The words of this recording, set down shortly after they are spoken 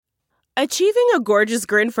Achieving a gorgeous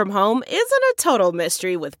grin from home isn't a total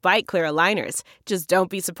mystery with Bite Clear aligners. Just don't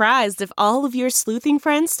be surprised if all of your sleuthing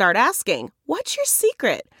friends start asking, "What's your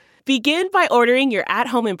secret?" Begin by ordering your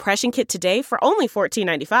at-home impression kit today for only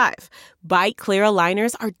 $14.95. Bite Clear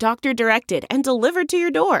aligners are doctor-directed and delivered to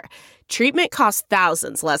your door. Treatment costs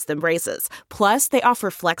thousands less than braces. Plus, they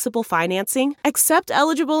offer flexible financing, accept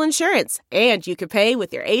eligible insurance, and you can pay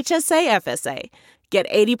with your HSA FSA. Get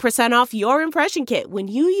 80% off your impression kit when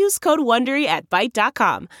you use code WONDERY at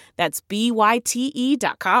Byte.com. That's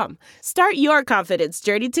BYTE.com. Start your confidence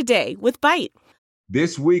journey today with Byte.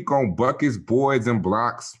 This week on Buckets, Boards, and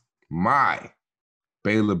Blocks, my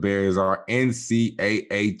Baylor Bears are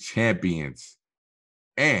NCAA champions.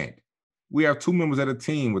 And we have two members of the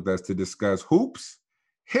team with us to discuss hoops,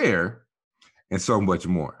 hair, and so much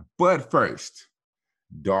more. But first,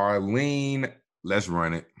 Darlene, let's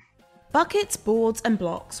run it. Buckets, Boards and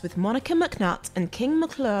Blocks with Monica McNutt and King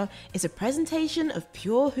McClure is a presentation of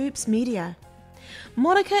Pure Hoops Media.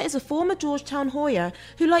 Monica is a former Georgetown Hoya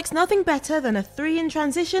who likes nothing better than a 3 in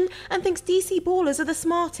transition and thinks DC ballers are the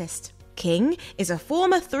smartest. King is a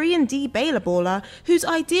former 3-and-D Baylor baller whose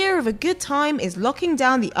idea of a good time is locking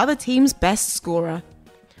down the other team's best scorer.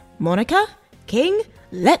 Monica, King,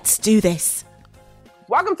 let's do this.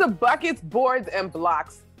 Welcome to Buckets, Boards, and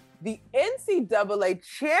Blocks, the NCAA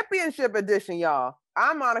Championship Edition, y'all.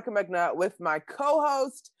 I'm Monica McNutt with my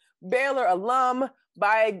co-host, Baylor alum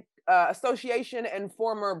by association and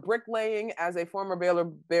former bricklaying as a former Baylor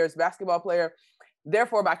Bears basketball player.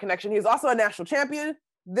 Therefore, by connection, he's also a national champion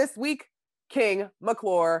this week, King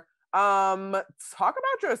McClure. Talk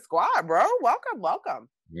about your squad, bro. Welcome.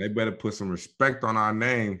 They better put some respect on our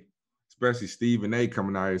name, especially Stephen A.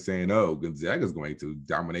 coming out here saying, "Oh, Gonzaga's going to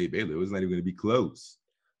dominate Baylor. It was not even going to be close."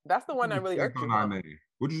 That's the one that really irked you.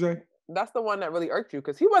 What'd you say? That's the one that really irked you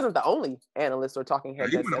because he wasn't the only analyst or talking head.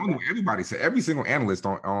 Everybody said, every single analyst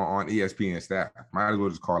on ESPN staff. Might as well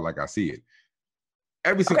just call it like I see it.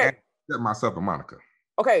 Every single analyst except myself and Monica.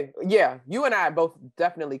 Okay, yeah, you and I both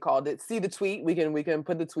definitely called it. See the tweet. We can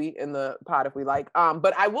put the tweet in the pod if we like.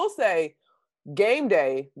 But I will say, game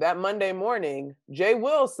day that Monday morning, Jay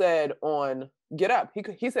Will said on Get Up,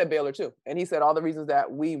 he said Baylor too, and he said all the reasons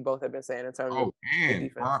that we both have been saying in terms of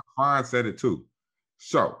defense. Fine said it too.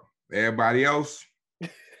 So everybody else,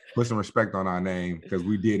 put some respect on our name because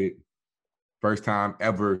we did it. First time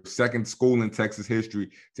ever, second school in Texas history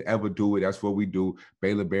to ever do it. That's what we do.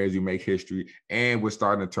 Baylor Bears, you make history, and we're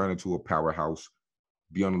starting to turn into a powerhouse.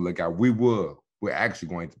 Be on the lookout. We're actually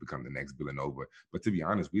going to become the next Villanova. But to be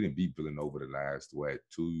honest, we didn't beat Villanova the last,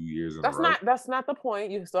 2 years in a row. That's not the point.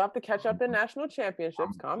 You still have to catch up in national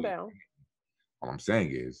championships. Calm down. All I'm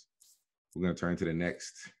saying is we're going to turn to the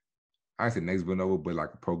next, I said next Villanova, but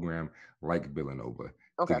like a program like Villanova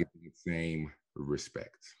to get the same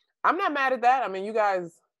respect. I'm not mad at that. I mean, you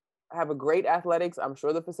guys have a great athletics. I'm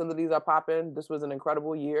sure the facilities are popping. This was an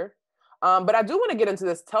incredible year. But I do want to get into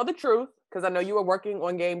this. Tell the truth, because I know you were working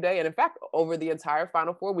on game day. And in fact, over the entire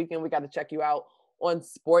Final Four weekend, we got to check you out on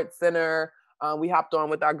Sports Center. We hopped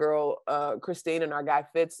on with our girl, Christine, and our guy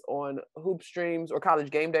Fitz on Hoop Streams, or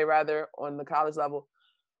College Game Day, rather, on the college level.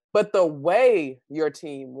 But the way your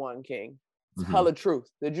team won, King, tell the truth.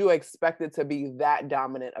 Did you expect it to be that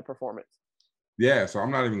dominant a performance? Yeah, so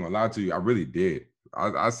I'm not even going to lie to you. I really did.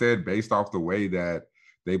 I said based off the way that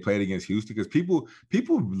they played against Houston, because people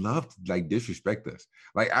love to like disrespect us.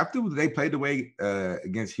 Like after they played the way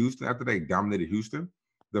against Houston, after they dominated Houston,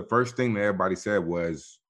 the first thing that everybody said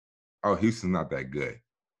was, "Oh, Houston's not that good.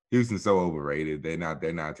 Houston's so overrated. They're not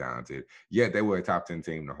talented." Yet they were a top 10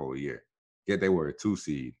 team the whole year. Yet they were a 2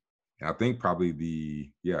 seed, and I think probably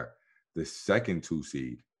the second 2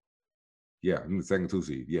 seed. Yeah, the second 2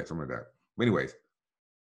 seed. Yeah, something like that. But anyways,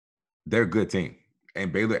 they're a good team.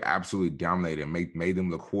 And Baylor absolutely dominated and made them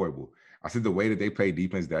look horrible. I said the way that they played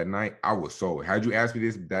defense that night, I was sold. Had you asked me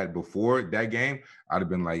that before that game, I'd have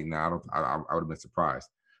been like, nah, I would have been surprised.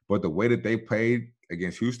 But the way that they played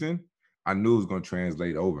against Houston, I knew it was going to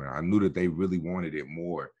translate over. I knew that they really wanted it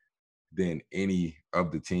more than any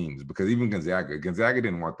of the teams, because even Gonzaga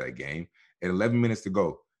didn't want that game. At 11 minutes to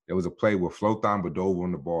go, there was a play where Flotan dove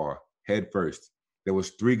on the ball head first. There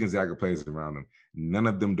was 3 Gonzaga players around them. None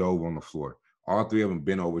of them dove on the floor. All 3 of them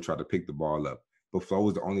bent over, tried to pick the ball up. But Flo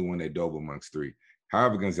was the only one that dove amongst 3.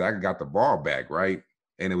 However, Gonzaga got the ball back, right?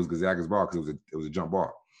 And it was Gonzaga's ball because it was a jump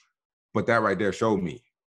ball. But that right there showed me.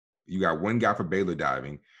 You got 1 guy for Baylor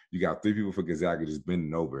diving. You got 3 people for Gonzaga just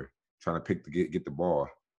bending over, trying to get the ball.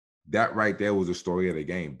 That right there was the story of the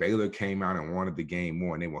game. Baylor came out and wanted the game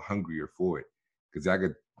more, and they were hungrier for it.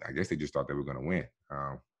 Gonzaga, I guess they just thought they were going to win.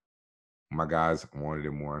 My guys wanted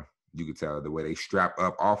it more. You could tell the way they strap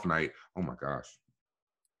up off night. Oh my gosh,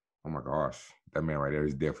 that man right there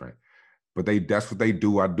is different. But that's what they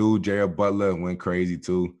do. I do. Jared Butler went crazy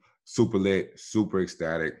too. Super lit, super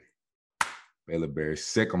ecstatic. Baylor Bears,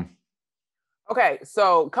 sick 'em. Okay,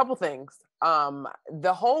 so a couple things.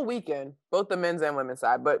 The whole weekend, both the men's and women's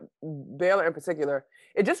side, but Baylor in particular,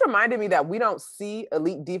 it just reminded me that we don't see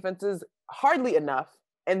elite defenses hardly enough,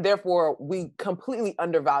 and therefore we completely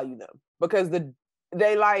undervalue them because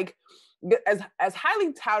they like as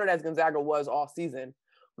highly touted as Gonzaga was all season.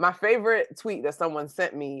 My favorite tweet that someone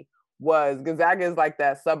sent me was Gonzaga is like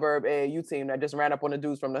that suburb AAU team that just ran up on the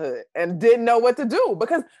dudes from the hood and didn't know what to do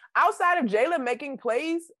because outside of Jalen making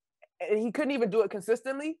plays, and he couldn't even do it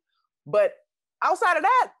consistently, but outside of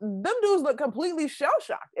that, them dudes look completely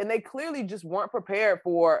shell-shocked, and they clearly just weren't prepared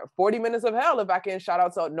for 40 minutes of hell, if I can shout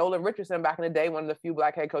out to Nolan Richardson back in the day, one of the few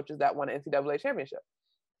Black head coaches that won an NCAA championship.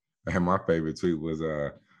 And my favorite tweet was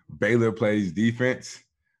Baylor plays defense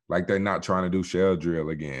like they're not trying to do shell drill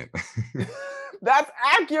again. That's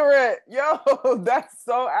accurate. Yo, that's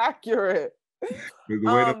so accurate. The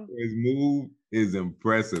way the players move is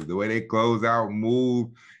impressive. The way they close out, move,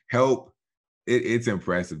 help, it's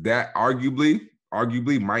impressive. That arguably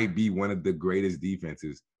might be one of the greatest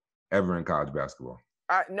defenses ever in college basketball.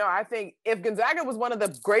 No, I think if Gonzaga was one of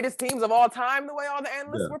the greatest teams of all time, the way all the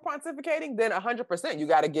analysts were pontificating, then 100% you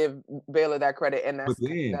got to give Baylor that credit in that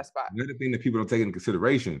spot. Another thing that people don't take into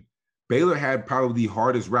consideration, Baylor had probably the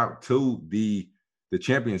hardest route to the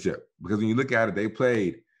championship because when you look at it, they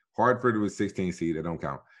played Hartford was 16 seed, that don't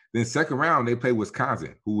count. Then second round, they played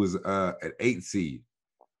Wisconsin, who was an 8 seed,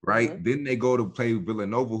 right? Mm-hmm. Then they go to play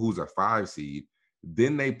Villanova, who's a 5 seed.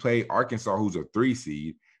 Then they play Arkansas, who's a 3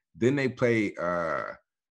 seed. Then they play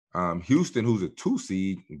Houston, who's a 2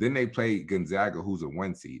 seed. Then they play Gonzaga, who's a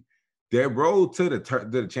 1 seed. Their road to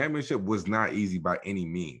the championship was not easy by any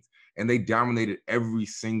means. And they dominated every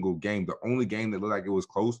single game. The only game that looked like it was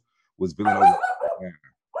close was Villanova.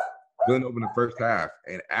 Villanova in the first half.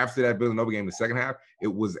 And after that Villanova game, the second half, it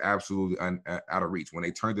was absolutely out of reach. When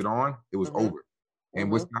they turned it on, it was over.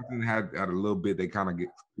 And Wisconsin had a little bit, they kind of get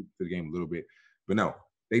to the game a little bit. But no,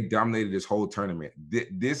 they dominated this whole tournament.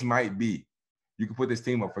 This might be, you can put this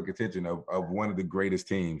team up for contention of one of the greatest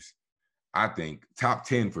teams, I think, top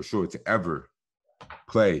 10 for sure, to ever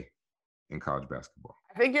play in college basketball.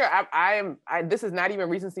 I think this is not even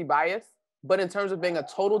recency bias, but in terms of being a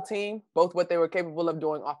total team, both what they were capable of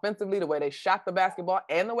doing offensively, the way they shot the basketball,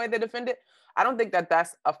 and the way they defended, I don't think that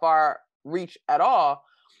that's a far reach at all.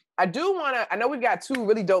 I know we've got 2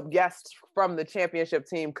 really dope guests from the championship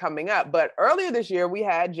team coming up, but earlier this year, we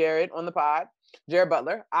had Jared on the pod, Jared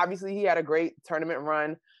Butler. Obviously, he had a great tournament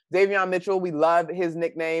run. Davion Mitchell, we love his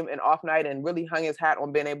nickname and off night and really hung his hat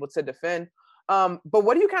on being able to defend. But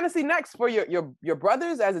what do you kind of see next for your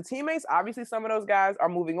brothers as a teammates? Obviously, some of those guys are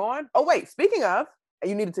moving on. Oh, wait, speaking of,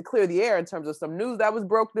 you needed to clear the air in terms of some news that was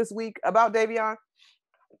broke this week about Davion.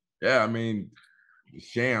 Yeah, I mean,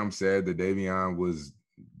 Sham said that Davion was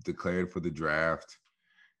declared for the draft.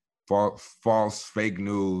 False, fake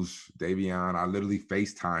news. Davion, I literally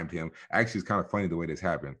FaceTimed him. Actually, it's kind of funny the way this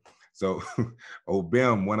happened. So,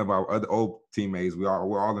 Obim, one of our other old teammates, we're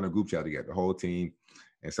all in a group chat together, the whole team.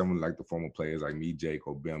 And someone like the former players like me, Jake,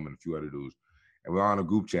 Obim, and a few other dudes. And we're all in a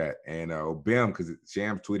group chat. And Obim, because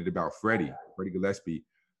Shams tweeted about Freddie Gillespie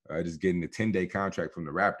just getting a 10-day contract from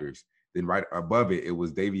the Raptors. Then right above it, it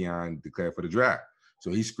was Davion declared for the draft.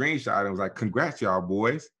 So he screenshot and was like, congrats, y'all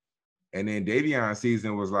boys. And then Davion sees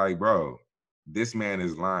and was like, bro, this man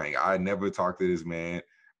is lying. I never talked to this man.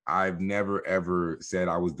 I've never, ever said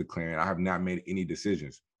I was declaring. I have not made any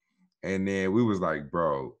decisions. And then we was like,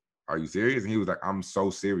 bro, are you serious? And he was like, I'm so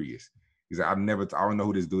serious. He's like, I don't know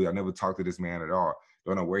who this dude is. I never talked to this man at all.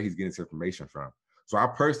 Don't know where he's getting this information from. So I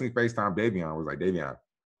personally FaceTimed Davion, was like, Davion,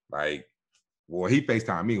 like, well, he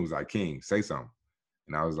FaceTimed me and was like, King, say something.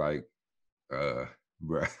 And I was like,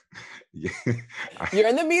 bro. Yeah. You're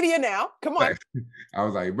in the media now. Come on. I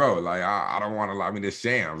was like, bro, like, I don't want to lie. I mean, this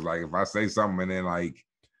Shams. Like, if I say something and then like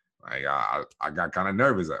I got kind of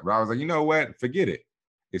nervous. But I was like, you know what? Forget it.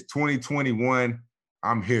 It's 2021.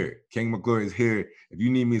 I'm here. King McClure is here. If you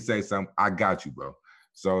need me to say something, I got you, bro.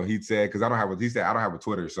 So he said, because I don't have a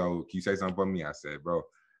Twitter. So can you say something for me? I said, bro,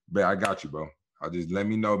 but I got you, bro. I'll just let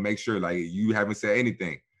me know, make sure like you haven't said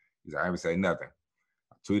anything. He said, I haven't said nothing.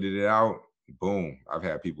 I tweeted it out. Boom. I've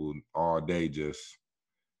had people all day just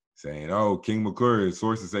saying, oh, King McClure,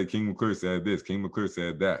 sources say King McClure said this, King McClure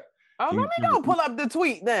said that. Oh, King let me go pull up the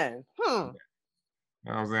tweet then. You know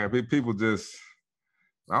what I'm saying? People just,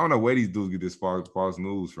 I don't know where these dudes get this false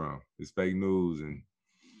news from, this fake news.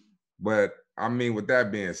 But I mean, with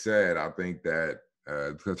that being said, I think that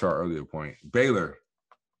to our earlier point, Baylor,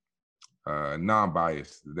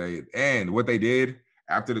 non-biased. And what they did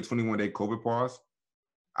after the 21-day COVID pause,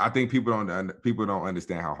 I think people don't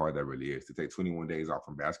understand how hard that really is to take 21 days off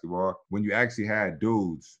from basketball when you actually had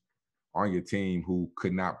dudes on your team who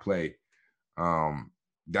could not play.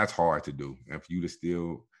 That's hard to do. And for you to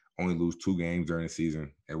still only lose 2 games during the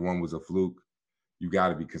season, and one was a fluke, you got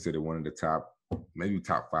to be considered one of the maybe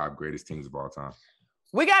top 5 greatest teams of all time.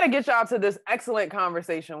 We got to get y'all to this excellent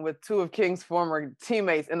conversation with 2 of King's former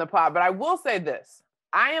teammates in the pod. But I will say this.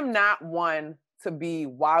 I am not one to be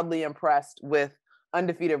wildly impressed with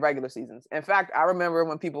undefeated regular seasons. In fact, I remember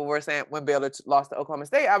when people were saying when Baylor lost to Oklahoma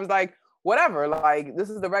State, I was like, whatever. Like, this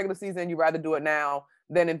is the regular season. You'd rather do it now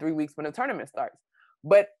than in 3 weeks when the tournament starts.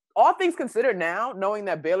 But all things considered now, knowing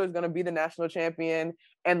that Baylor is going to be the national champion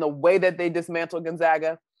and the way that they dismantled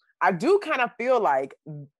Gonzaga, I do kind of feel like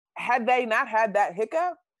had they not had that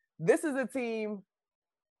hiccup, this is a team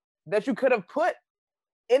that you could have put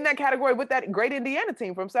in that category with that great Indiana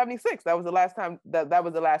team from 76. That was the last time that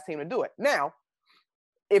was the last team to do it. Now,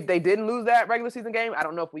 if they didn't lose that regular season game, I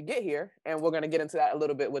don't know if we get here, and we're going to get into that a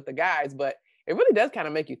little bit with the guys, but it really does kind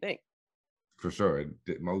of make you think. For sure.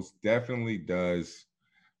 It most definitely does.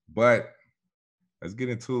 But let's get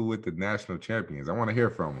into it with the national champions. I want to hear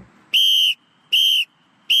from them.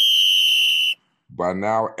 By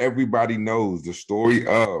now, everybody knows the story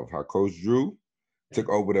of how Coach Drew took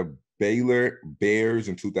over the Baylor Bears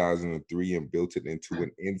in 2003 and built it into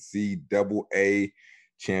an NCAA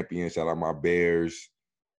champion. Shout out my Bears.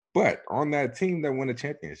 But on that team that won the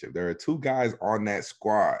championship, there are 2 guys on that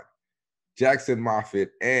squad, Jackson Moffatt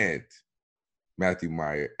and Matthew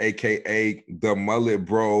Meyer, a.k.a. the Mullet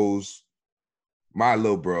Bros, my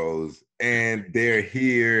little bros. And they're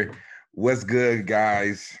here. What's good,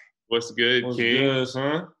 guys? What's good, What's King? good,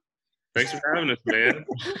 son? Thanks for having us, man.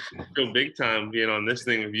 I feel big time being on this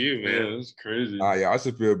thing with you, man. Yeah, it's crazy. Yeah, I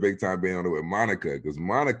should feel big time being on it with Monica because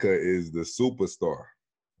Monica is the superstar.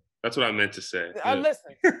 That's what I meant to say.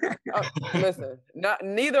 Listen.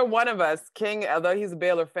 Neither one of us, King, although he's a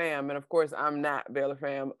Baylor fam, and of course I'm not a Baylor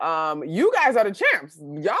fam. You guys are the champs.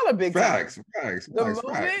 Y'all are big Facts. Matter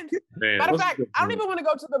of fact, I don't even want to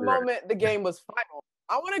go to the moment the game was final.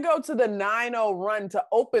 I want to go to the 9-0 run to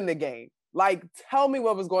open the game. Like, tell me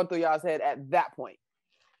what was going through y'all's head at that point.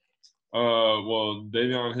 Well,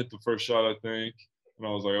 Davion hit the first shot, I think, and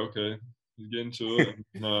I was like, okay, he's getting to it.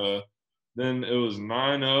 And, then it was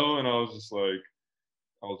 9-0, and I was like,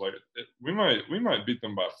 we might beat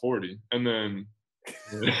them by 40. And then,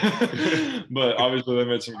 but obviously they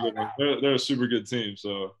made some good ones. They're a super good team.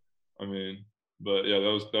 So, I mean, but yeah,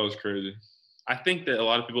 that was crazy. I think that a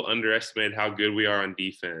lot of people underestimated how good we are on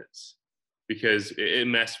defense because it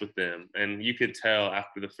messed with them. And you could tell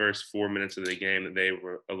after the first 4 minutes of the game that they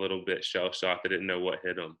were a little bit shell-shocked. They didn't know what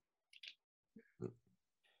hit them.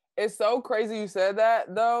 It's so crazy you said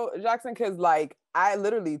that, though, Jackson, because, like, I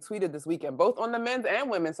literally tweeted this weekend, both on the men's and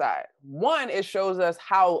women's side. One, it shows us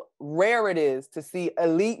how rare it is to see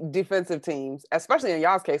elite defensive teams, especially in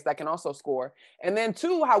y'all's case, that can also score. And then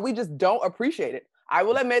 2, how we just don't appreciate it. I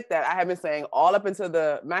will admit that I have been saying all up into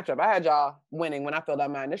the matchup, I had y'all winning when I filled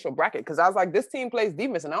out my initial bracket because I was like, this team plays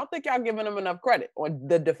defense, and I don't think y'all giving them enough credit on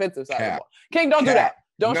the defensive side of the ball. King, don't do that.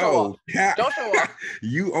 Don't show off. Don't show off.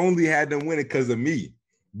 You only had them winning because of me.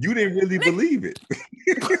 You didn't really believe it.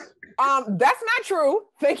 That's not true.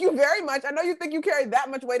 Thank you very much. I know you think you carry that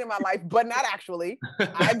much weight in my life, but not actually.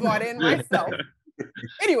 I bought in myself.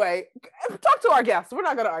 Anyway, talk to our guests. We're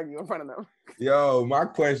not going to argue in front of them. Yo, my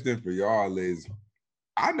question for y'all is,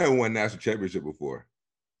 I never won national championship before.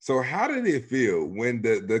 So how did it feel when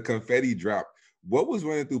the confetti dropped? What was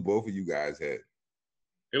running through both of you guys' head?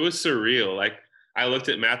 It was surreal. Like, I looked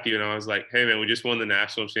at Matthew and I was like, hey, man, we just won the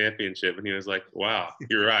national championship. And he was like, wow,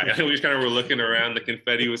 you're right. And we just kind of were looking around. The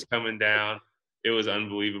confetti was coming down. It was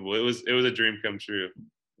unbelievable. It was a dream come true.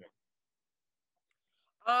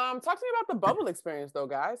 Talk to me about the bubble experience, though,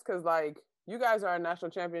 guys, because, like, you guys are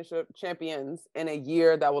national championship champions in a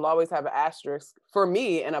year that will always have an asterisk for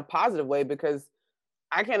me in a positive way because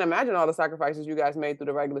I can't imagine all the sacrifices you guys made through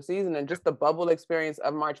the regular season and just the bubble experience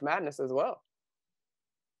of March Madness as well.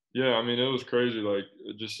 Yeah, I mean, it was crazy. Like,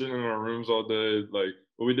 just sitting in our rooms all day. Like,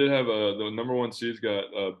 but we did have the number 1 seeds got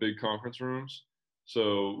big conference rooms.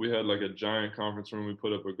 So we had like a giant conference room. We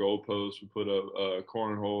put up a goal post. We put up a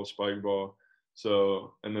cornhole, spike ball.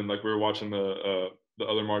 So, and then like we were watching the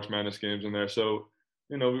other March Madness games in there. So,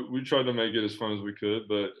 you know, we tried to make it as fun as we could.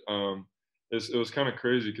 But it was kind of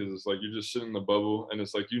crazy because it's like you just sit in the bubble and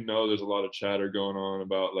it's like, you know, there's a lot of chatter going on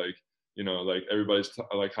about like, you know, like everybody's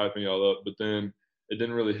like hyping y'all up. But then it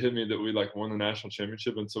didn't really hit me that we like won the national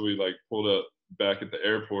championship until we like pulled up back at the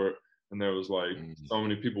airport, and there was like so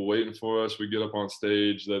many people waiting for us. We get up on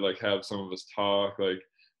stage, they like have some of us talk, like,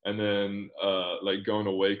 and then like going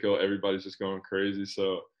to Waco, everybody's just going crazy.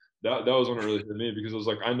 So that was when it really hit me, because it was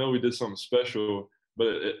like, I know we did something special,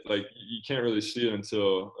 but like you can't really see it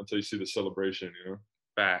until you see the celebration, you know?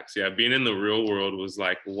 Facts. Yeah, being in the real world was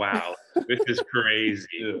like, wow, this is crazy.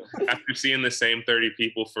 Yeah. After seeing the same 30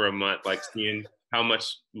 people for a month, like seeing how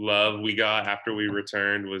much love we got after we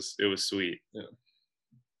returned was sweet. Yeah.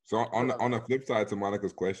 So on the flip side to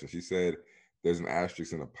Monica's question, she said there's an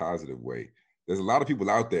asterisk in a positive way. There's a lot of people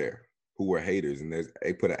out there who are haters, and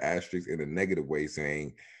they put an asterisk in a negative way,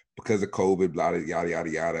 saying because of COVID, blah, yada, yada,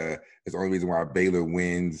 yada, it's the only reason why Baylor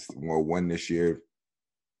won this year.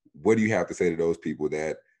 What do you have to say to those people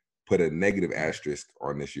that put a negative asterisk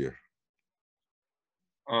on this year?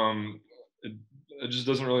 It just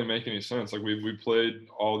doesn't really make any sense. Like we played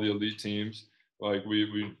all the elite teams. Like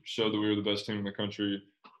we showed that we were the best team in the country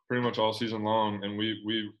pretty much all season long, and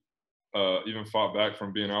we even fought back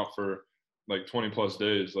from being out for like 20 plus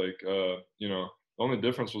days. Like you know, the only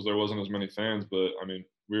difference was there wasn't as many fans, but I mean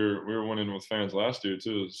we were winning with fans last year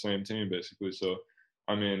too, the same team basically. So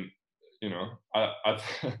I mean, you know,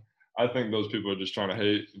 I think those people are just trying to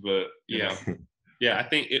hate, but you know. Yeah, I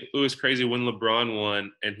think it was crazy when LeBron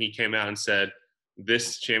won and he came out and said,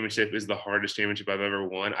 this championship is the hardest championship I've ever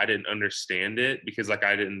won. I didn't understand it because like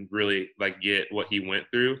I didn't really like get what he went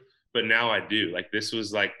through, but now I do. Like this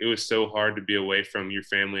was like, it was so hard to be away from your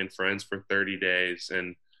family and friends for 30 days,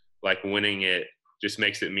 and like winning it just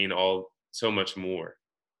makes it mean so much more.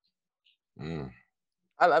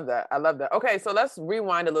 I love that. Okay, so let's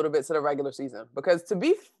rewind a little bit to the regular season, because to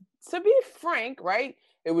be frank, right?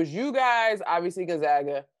 It was you guys, obviously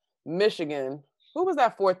Gonzaga, Michigan. Who was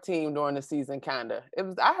that fourth team during the season? Kinda. It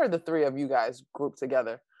was. I heard the three of you guys grouped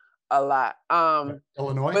together a lot.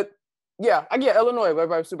 Illinois. But yeah, Illinois.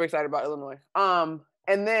 Everybody's super excited about Illinois.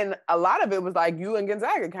 And then a lot of it was like you and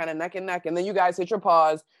Gonzaga kind of neck and neck, and then you guys hit your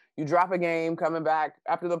pause. You drop a game coming back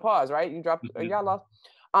after the pause, right? You dropped. Y'all lost.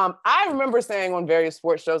 I remember saying on various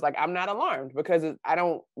sports shows, like, I'm not alarmed because I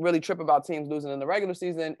don't really trip about teams losing in the regular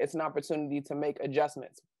season. It's an opportunity to make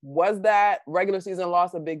adjustments. Was that regular season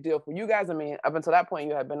loss a big deal for you guys? I mean, up until that point,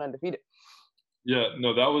 you had been undefeated. Yeah,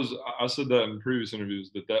 no, I said that in previous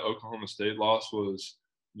interviews, that Oklahoma State loss was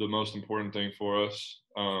the most important thing for us.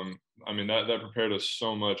 I mean, that prepared us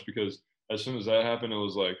so much, because as soon as that happened, it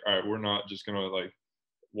was like, all right, we're not just going to like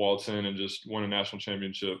waltz in and just win a national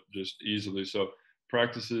championship just easily. So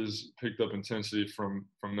practices picked up intensity from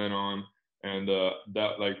then on, and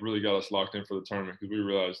that like really got us locked in for the tournament, because we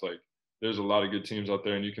realized like there's a lot of good teams out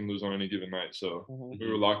there and you can lose on any given night. So we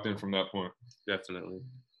were locked in from that point. Definitely.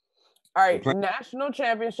 All right, national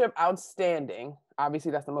championship, outstanding.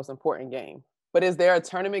 Obviously, that's the most important game. But is there a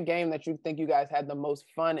tournament game that you think you guys had the most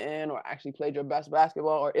fun in, or actually played your best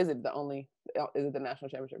basketball, or is it the national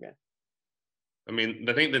championship game? I mean,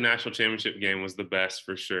 I think the national championship game was the best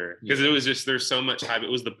for sure, because it was just, there's so much hype. It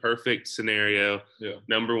was the perfect scenario. Yeah.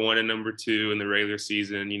 Number 1 and number 2 in the regular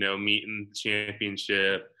season, you know, meeting the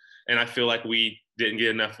championship. And I feel like we didn't get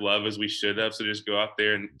enough love as we should have. So just go out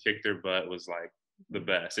there and kick their butt was like the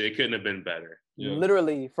best. It couldn't have been better. Yeah.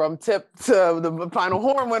 Literally from tip to the final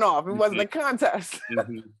horn went off. It wasn't a contest. I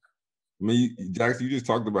mean, Jackson, you just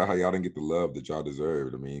talked about how y'all didn't get the love that y'all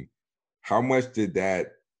deserved. I mean, how much did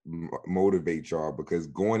that motivate y'all? Because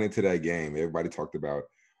going into that game, everybody talked about,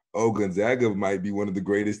 oh, Gonzaga might be one of the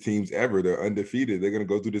greatest teams ever. They're undefeated. They're going to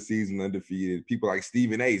go through the season undefeated. People like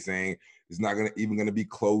Stephen A saying it's not even going to be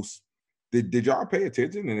close. Did y'all pay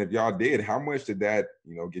attention? And if y'all did, how much did that,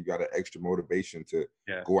 you know, give y'all that extra motivation to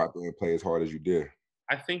go out there and play as hard as you did?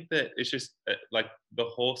 I think that it's just like the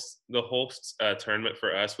whole tournament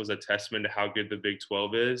for us was a testament to how good the Big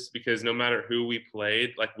 12 is, because no matter who we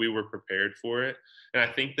played, like we were prepared for it. And I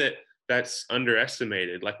think that that's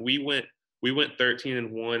underestimated. Like we went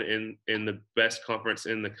 13-1 in the best conference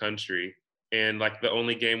in the country. And like the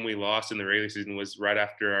only game we lost in the regular season was right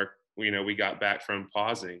after we got back from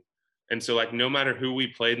pausing. And so like no matter who we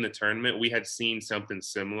played in the tournament, we had seen something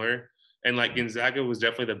similar. And like Gonzaga was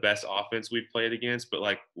definitely the best offense we played against, but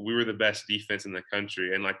like we were the best defense in the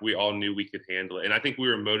country, and like we all knew we could handle it. And I think we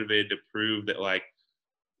were motivated to prove that like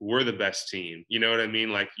we're the best team. You know what I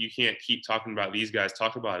mean? Like you can't keep talking about these guys,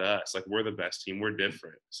 talk about us. Like we're the best team. We're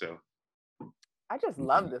different. So I just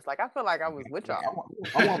love this. Like I feel like I was with y'all.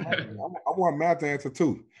 I want Matt to answer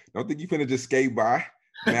too. Don't think you finna just skate by.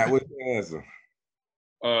 Matt, what's your answer?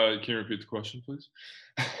 Can you repeat the question, please?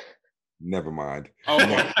 Never mind. Oh. No,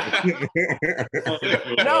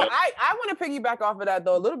 I want want to piggyback off of that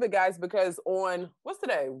though a little bit, guys, because on what's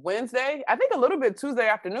today? Wednesday? I think a little bit Tuesday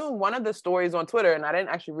afternoon, one of the stories on Twitter, and I didn't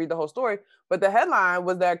actually read the whole story, but the headline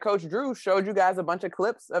was that Coach Drew showed you guys a bunch of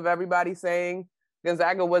clips of everybody saying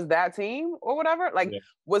Gonzaga was that team or whatever. Like,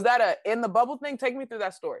 was that a in the bubble thing? Take me through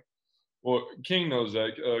that story. Well, King knows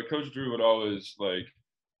that. Coach Drew would always,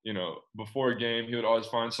 before a game, he would always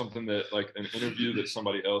find something that, like, an interview that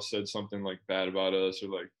somebody else said something, like, bad about us or,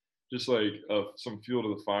 like, just, like, some fuel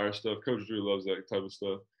to the fire stuff. Coach Drew loves that type of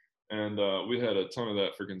stuff. And we had a ton of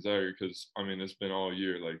that for Gonzaga because, I mean, it's been all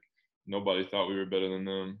year. Like, nobody thought we were better than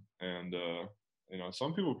them. And,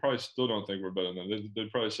 some people probably still don't think we're better than them.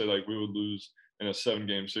 They'd probably say, like, we would lose in a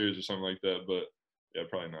 7-game series or something like that. But, yeah,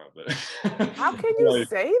 probably not. But how can you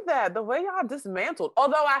say that? The way y'all dismantled.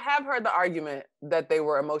 Although I have heard the argument that they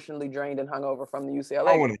were emotionally drained and hungover from the UCLA.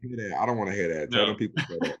 I don't want to hear that. I don't want to hear that. Tell them people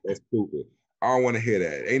that. That's stupid. I don't want to hear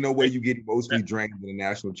that. Ain't no way you get emotionally drained in a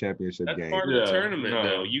national championship game. That's part of the tournament,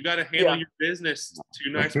 though. You got to handle your business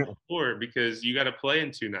 2 nights before because you got to play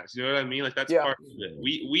in 2 nights. You know what I mean? Like, that's part of it.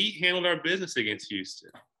 We handled our business against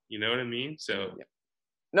Houston. You know what I mean? So. Yeah.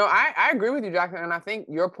 No, I agree with you, Jackson. And I think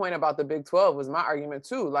your point about the Big 12 was my argument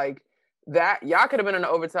too. Like that, y'all could have been in an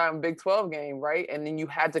overtime Big 12 game, right? And then you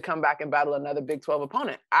had to come back and battle another Big 12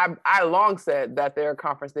 opponent. I long said that their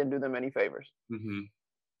conference didn't do them any favors. Mm-hmm.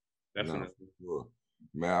 Definitely. No, sure.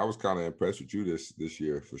 Man, I was kind of impressed with you this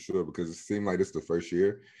year for sure because it seemed like this is the first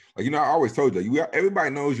year. Like, I always told you, everybody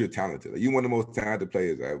knows you're talented. Like, you're one of the most talented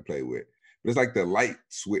players I ever played with. But it's like the light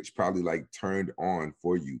switch probably like turned on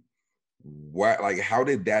for you. How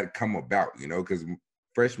did that come about? Because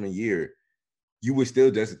freshman year, you were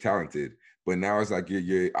still just as talented, but now it's like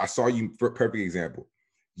I saw you for perfect example.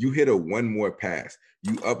 You hit a one more pass,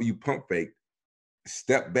 you pump fake,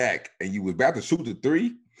 step back, and you was about to shoot the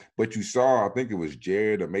 3, but you saw, I think it was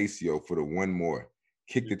Jared or Maceo for the one more,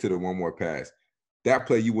 kicked it to the one more pass. That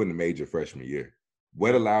play you wouldn't have made your freshman year.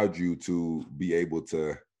 What allowed you to be able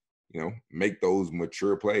to, make those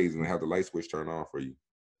mature plays and have the light switch turn on for you?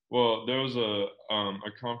 Well, there was a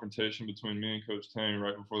confrontation between me and Coach Tang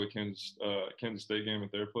right before the Kansas State game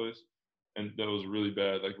at their place, and that was really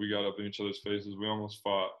bad. Like, we got up in each other's faces. We almost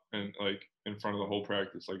fought, and like in front of the whole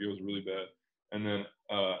practice. Like, it was really bad. And then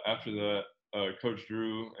after that, Coach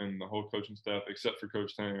Drew and the whole coaching staff, except for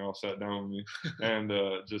Coach Tang, all sat down with me and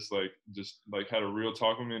just had a real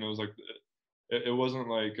talk with me. And it was like, it wasn't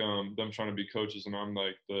like them trying to be coaches and I'm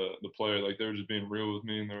like the player. Like, they were just being real with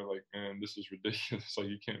me, and they were like, man, this is ridiculous. Like,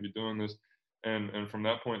 you can't be doing this. And from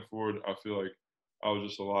that point forward, I feel like I was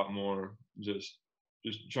just a lot more just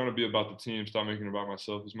trying to be about the team, stop making it about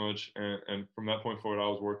myself as much. And from that point forward, I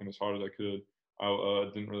was working as hard as I could. I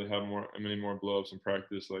didn't really have many more blow-ups in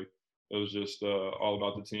practice. Like, it was just all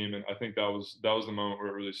about the team. And I think that was the moment where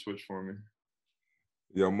it really switched for me.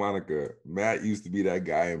 Yo, Monica, Matt used to be that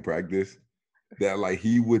guy in practice that, like,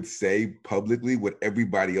 he would say publicly what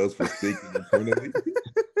everybody else was thinking internally.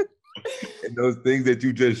 And those things that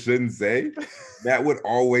you just shouldn't say, Matt would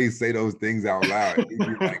always say those things out loud. He'd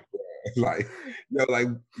be like,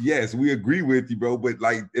 yes, we agree with you, bro, but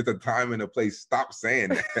like, it's a time and a place. Stop saying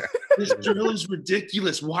that. This drill is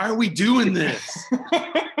ridiculous. Why are we doing this?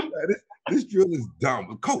 This drill is dumb.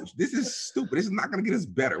 But coach, this is stupid. This is not going to get us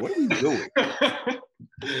better. What are we doing?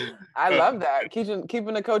 I love that.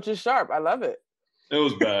 Keeping the coaches sharp. I love it. It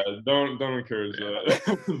was bad. Don't encourage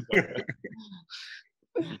that.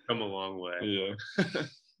 You come a long way. Yeah.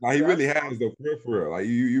 Now, he really has, though, for real. Like,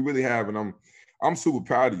 you really have, and I'm super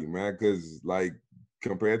proud of you, man, because, like,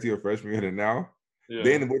 compared to your freshman year to now,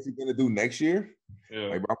 then what you're going to do next year,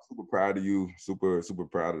 like, I'm super proud of you, super, super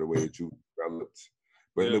proud of the way that you developed.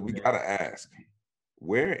 But look, we got to ask,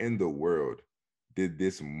 where in the world did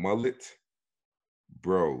this Mullet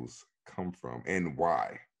bros come from and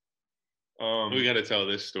why? We got to tell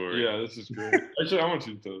this story. Yeah, this is great. Actually, I want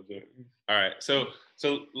you to tell it. All right. So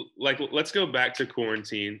like, let's go back to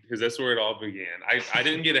quarantine because that's where it all began. I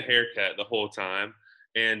didn't get a haircut the whole time.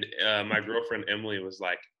 And my girlfriend, Emily, was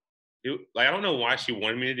like, I don't know why she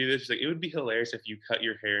wanted me to do this. She's like, it would be hilarious if you cut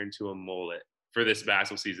your hair into a mullet for this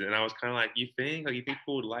basketball season. And I was kind of like, you think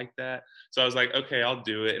people would like that? So I was like, okay, I'll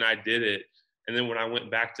do it. And I did it. And then when I went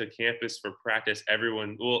back to campus for practice,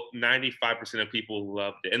 95% of people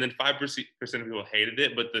loved it. And then 5% of people hated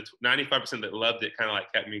it, but the 95% that loved it kind of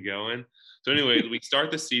like kept me going. So anyway, we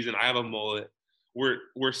start the season. I have a mullet.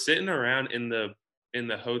 We're sitting around in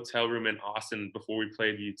the hotel room in Austin before we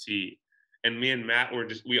played UT. And me and Matt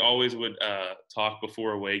we always would talk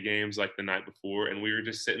before away games, like the night before. And we were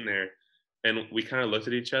just sitting there and we kind of looked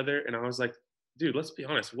at each other and I was like, dude, let's be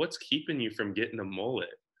honest. What's keeping you from getting a mullet?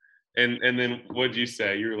 And then what'd you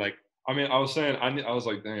say? You were like, I mean, I was saying, I was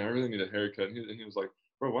like, dang, I really need a haircut. And he was like,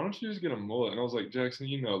 bro, why don't you just get a mullet? And I was like, Jackson,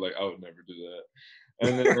 like, I would never do that.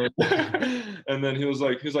 And then, and then he was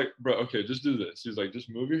like, bro, okay, just do this. He was like, just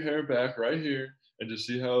move your hair back right here and just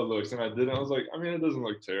see how it looks. And I did it. I was like, I mean, it doesn't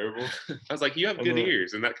look terrible. I was like, you have good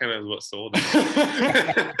ears. And that kind of is what sold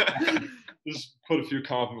it. Just put a few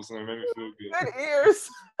compliments in there, made me feel good. Good ears.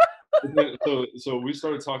 So we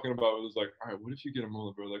started talking about it. Was like, all right, what if you get a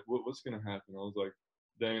mullet, bro? Like, what's gonna happen? I was like,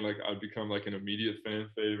 dang, like I'd become like an immediate fan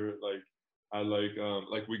favorite. Like I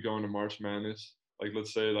like we go into March Madness. Like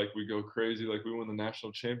let's say like we go crazy, like we win the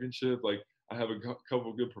national championship. Like I have a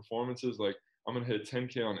couple good performances. Like I'm gonna hit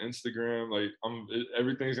 10K on Instagram. Like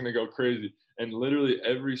everything's gonna go crazy. And literally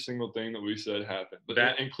every single thing that we said happened.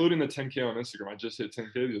 That including the 10K on Instagram. I just hit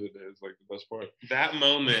 10K the other day. It's like the best part. That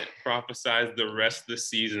moment prophesized the rest of the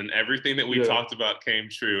season. Everything that we talked about came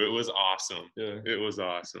true. It was awesome. Yeah. It was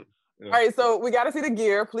awesome. Yeah. All right, so we got to see the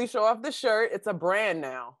gear. Please show off the shirt. It's a brand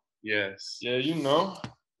now. Yes. Yeah,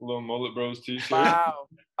 little Mullet Bros t-shirt. Wow.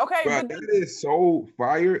 Okay. But that is so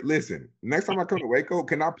fire. Listen, next time I come to Waco,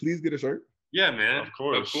 can I please get a shirt? Yeah, man. Of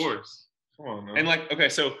course. Come on, man. And like, okay,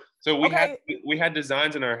 so we had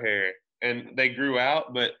designs in our hair and they grew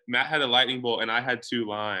out, but Matt had a lightning bolt and I had 2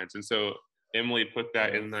 lines. And so Emily put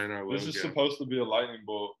that in there in our logo. This is supposed to be a lightning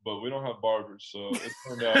bolt, but we don't have barbers, so it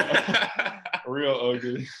turned out real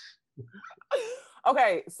ugly.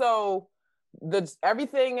 Okay, so the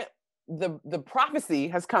prophecy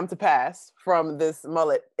has come to pass from this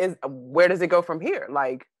mullet. Where does it go from here?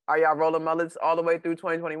 Like, are y'all rolling mullets all the way through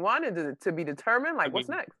 2021? And is it to be determined? Like, what's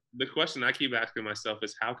next? The question I keep asking myself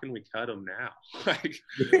is, how can we cut them now? like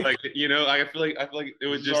I feel like it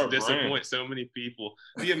would just disappoint so many people.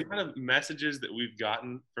 The amount of messages that we've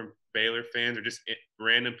gotten from Baylor fans or just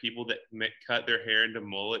random people that cut their hair into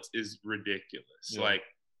mullets is ridiculous. Yeah. Like,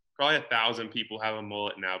 probably 1,000 people have a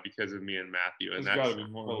mullet now because of me and Matthew, and that's gotta be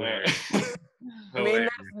more hilarious. I mean, there's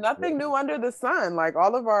nothing new under the sun. Like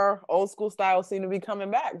all of our old school styles seem to be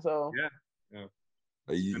coming back. So yeah.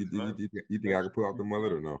 You think I could pull off the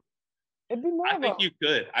mullet or no? It'd be more. I think you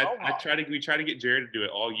could. We tried to get Jared to do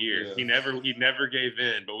it all year. Yeah. He never gave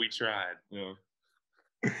in, but we tried. Yeah.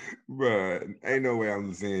 But ain't no way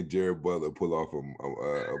I'm seeing Jared Butler pull off a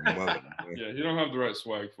mullet. Yeah, he don't have the right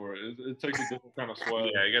swag for it. It takes a different kind of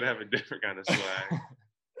swag. Yeah, you gotta have a different kind of swag.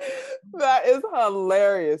 That is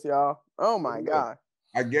hilarious, y'all. Oh my God.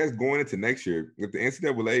 I guess going into next year, if the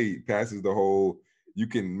NCAA passes the whole you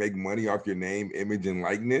can make money off your name, image, and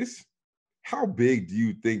likeness, how big do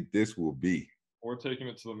you think this will be? We're taking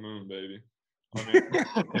it to the moon, baby.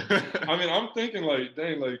 I mean, I'm thinking like,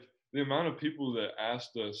 dang, like the amount of people that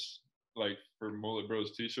asked us like for Mullet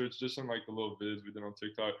Bros t-shirts, just in like the little vids we did on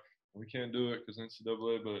TikTok. We can't do it because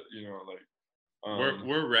NCAA, but like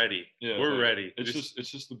we're ready. Yeah, we're ready. It's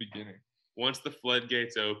just the beginning. Once the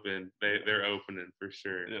floodgates open, they're opening for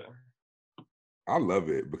sure. Yeah, I love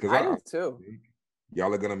it because I do too.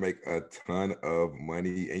 Y'all are gonna make a ton of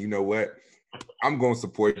money, and you know what? I'm gonna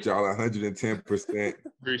support y'all 110%.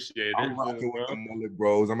 Appreciate it. I'm rocking with the Mullet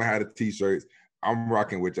Bros. I'm gonna have the t-shirts. I'm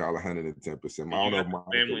rocking with y'all 110%. I don't know if my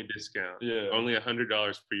family discount. Yeah, only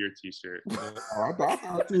 $100 for your t-shirt. I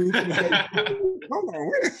thought you hold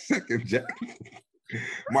on, wait a second, Jack.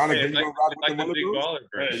 Monica, you gonna rock with the Mullet Bros? Baller,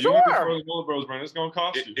 hey, sure. You can the Mullet Bros, man. It's gonna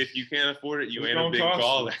cost you. If you can't afford it, you ain't a big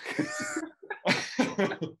baller.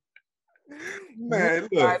 Man,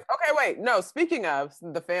 look. Guys, okay, wait. No, speaking of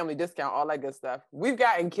the family discount, all that good stuff, we've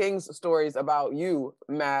gotten King's stories about you,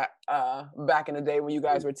 Matt, back in the day when you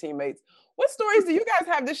guys were teammates. What stories do you guys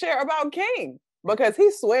have to share about King? Because he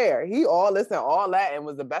swear he all this and all that and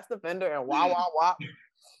was the best defender and wah.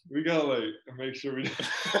 We gotta like make sure we.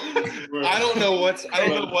 I don't know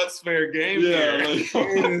what's fair game. Yeah,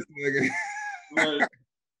 like,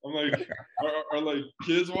 I'm like, are like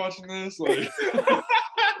kids watching this? Like,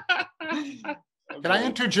 can I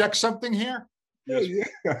interject something here?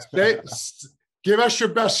 Yes. Give us your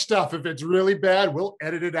best stuff. If it's really bad, we'll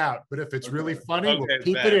edit it out. But if it's really funny, we'll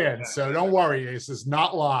keep it in. So don't worry, Ace. It's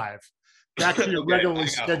not live. Back to your regularly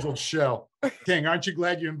scheduled show. King, aren't you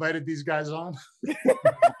glad you invited these guys on?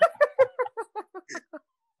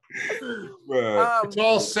 It's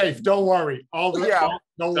all safe. Don't worry. Don't worry.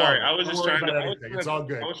 I was just trying to. It's all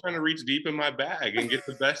good. I was trying to reach deep in my bag and get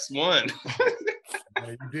the best one. Yeah,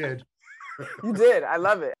 you did. You did. I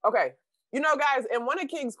love it. Okay. You know, guys, in one of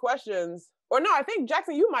King's questions, or no, I think,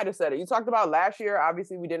 Jackson, you might have said it. You talked about last year,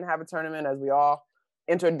 obviously, we didn't have a tournament as we all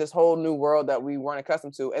entered this whole new world that we weren't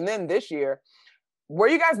accustomed to. And then this year, were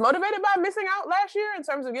you guys motivated by missing out last year in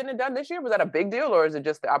terms of getting it done this year? Was that a big deal, or is it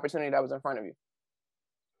just the opportunity that was in front of you?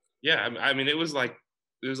 Yeah, I mean, it was like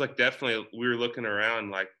was like definitely we were looking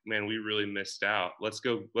around like, man, we really missed out. Let's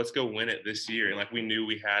go win it this year. And like we knew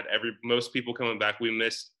we had most people coming back. We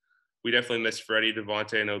definitely missed Freddie,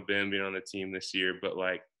 Devontae, and Obim being on the team this year. But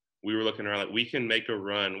like we were looking around like we can make a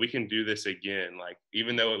run. We can do this again. Like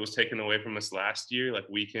even though it was taken away from us last year, like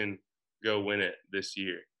we can go win it this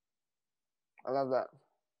year. I love that.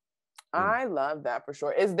 I love that for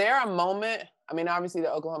sure. Is there a moment? I mean, obviously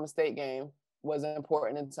the Oklahoma State game was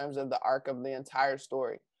important in terms of the arc of the entire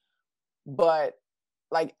story. But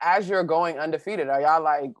like as you're going undefeated, are y'all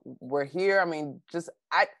like, we're here? I mean, just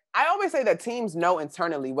I always say that teams know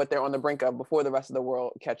internally what they're on the brink of before the rest of the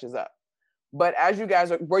world catches up. But as you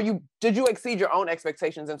guys did you exceed your own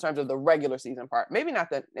expectations in terms of the regular season part? Maybe not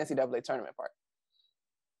the NCAA tournament part.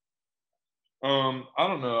 I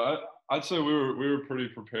don't know. I'd say we were pretty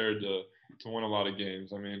prepared to win a lot of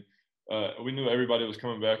games. I mean, we knew everybody was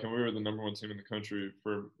coming back, and we were the number one team in the country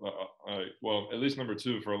for, well, at least number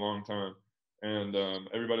two for a long time. And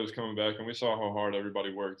everybody was coming back, and we saw how hard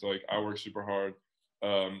everybody worked. Like I worked super hard,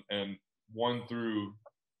 and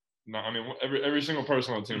every single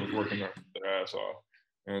person on the team was working their ass off.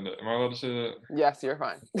 And am I allowed to say that? Yes, you're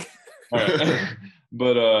fine. All right.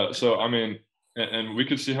 But so I mean, and we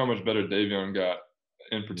could see how much better Davion got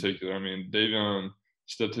in particular. I mean, Davion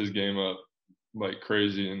stepped his game up like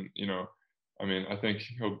crazy, and you know, I mean, I think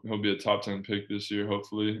he'll be a top 10 pick this year,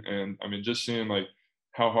 hopefully. And I mean, just seeing like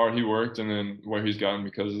how hard he worked and then where he's gotten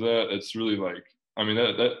because of that, it's really like, I mean,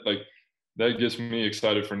 that gets me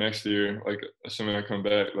excited for next year. Like, assuming I come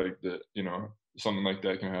back, like that, you know, something like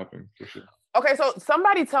that can happen for sure. Okay, so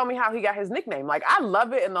somebody tell me how he got his nickname. Like, I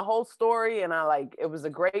love it in the whole story, and it was a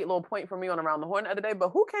great little point for me on Around the Horn the other day. But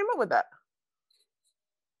who came up with that?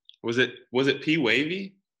 Was it P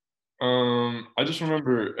Wavy? I just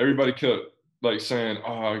remember everybody kept like saying,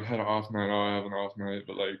 "Oh, I had an off night. Oh, I have an off night."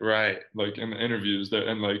 But like, right, like in the interviews there,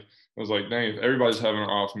 and like I was like, "Dang, if everybody's having an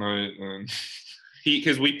off night, then."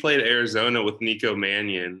 Because we played Arizona with Nico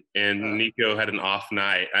Mannion, and Nico had an off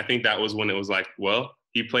night. I think that was when it was like, well,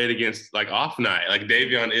 he played against like off night. Like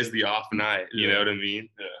Davion is the off night. You know what I mean?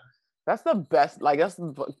 Yeah. That's the best. Like that's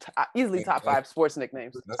easily top 5 sports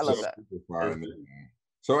nicknames. I love that.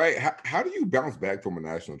 So, hey, how do you bounce back from a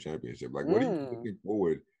national championship? Like, what are you looking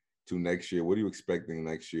forward to next year? What are you expecting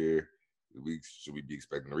next year? Should we be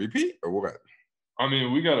expecting a repeat or what? I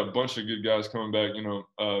mean, we got a bunch of good guys coming back. You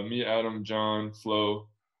know, me, Adam, John, Flo,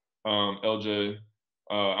 LJ.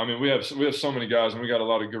 I mean, we have so many guys, and we got a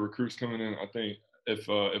lot of good recruits coming in. I think if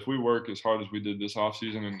we work as hard as we did this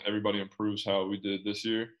offseason and everybody improves how we did this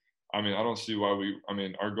year, I mean, I don't see why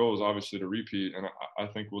our goal is obviously to repeat, and I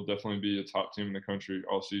think we'll definitely be a top team in the country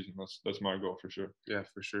all season. That's my goal for sure. Yeah,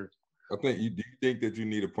 for sure. Do you think that you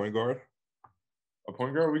need a point guard? A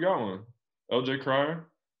point guard? We got one. LJ Cryer.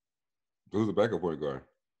 Who's the backup point guard?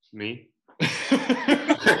 Me.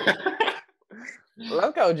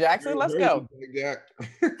 Let's go, Jackson. Let's go.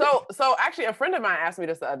 So actually, a friend of mine asked me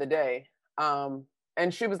this the other day, and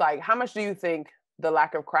she was like, "How much do you think the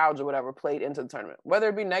lack of crowds or whatever played into the tournament, whether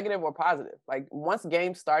it be negative or positive? Like once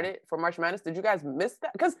games started for March Madness, did you guys miss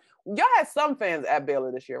that? Because y'all had some fans at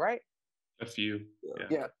Baylor this year, right? A few.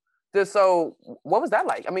 Yeah. So what was that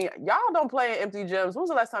like? I mean, y'all don't play in empty gyms. When was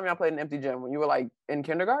the last time y'all played in an empty gym? When you were like in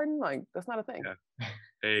kindergarten? Like that's not a thing. Yeah.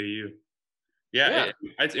 Hey, you. Yeah.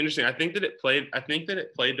 It's interesting. I think that it played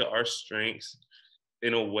to our strengths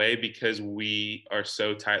in a way because we are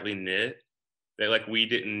so tightly knit that like we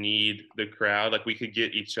didn't need the crowd. Like we could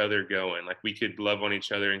get each other going. Like we could love on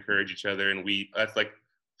each other, encourage each other, and that's like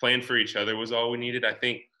playing for each other was all we needed. I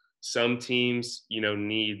think some teams,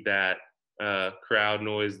 need that crowd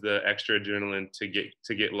noise, the extra adrenaline to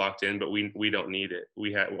get locked in, but we don't need it.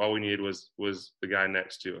 All we needed was the guy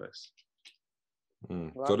next to us.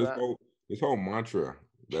 So this whole mantra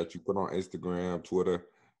that you put on Instagram, Twitter,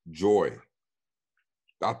 joy.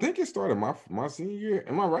 I think it started my senior year.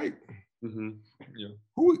 Am I right? Mm-hmm. Yeah.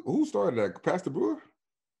 Who started that? Pastor Brewer?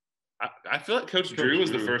 I feel like Coach Drew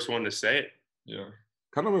was the first one to say it. Yeah.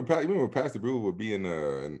 Kind of remember Pastor Brewer would be in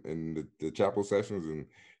the chapel sessions and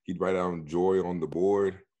he'd write down joy on the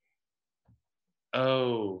board.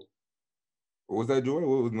 Oh. Was that joy?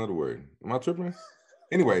 What was another word? Am I tripping?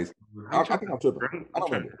 Anyways, I think I'm tripping. I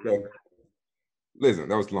don't remember. So, listen,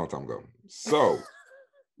 that was a long time ago. So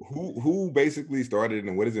who basically started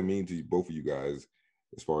and what does it mean to both of you guys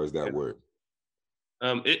as far as that word?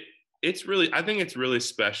 It's really, I think it's really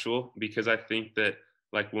special because I think that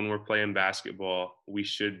like when we're playing basketball, we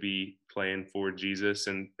should be playing for Jesus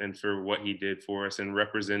and for what he did for us and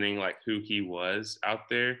representing like who he was out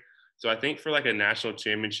there. So I think for like a national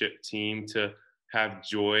championship team to have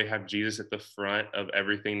joy, have Jesus at the front of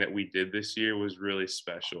everything that we did this year was really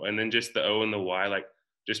special. And then just the O and the Y, like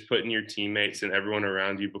just putting your teammates and everyone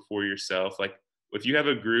around you before yourself. Like if you have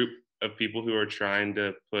a group of people who are trying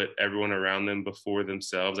to put everyone around them before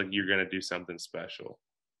themselves, like you're going to do something special.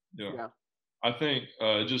 Yeah. I think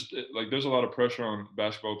like there's a lot of pressure on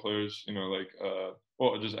basketball players,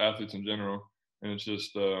 just athletes in general. And it's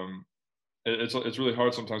just, it's really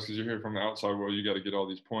hard sometimes because you're here from the outside world. You got to get all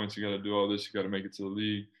these points. You got to do all this. You got to make it to the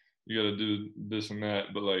league. You got to do this and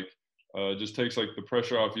that. But like, it just takes like the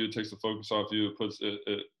pressure off you. It takes the focus off you. It puts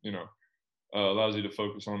allows you to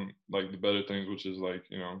focus on like the better things, which is like,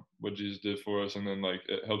 what Jesus did for us. And then like,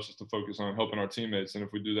 it helps us to focus on helping our teammates. And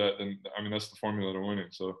if we do that, then I mean, that's the formula to winning.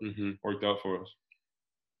 So worked out for us.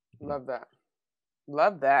 Love that.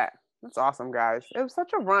 Love that. That's awesome, guys. It was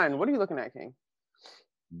such a run. What are you looking at, King?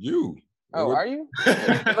 You. Oh, are you?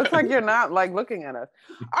 It looks like you're not like looking at us.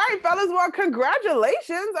 All right, fellas. Well,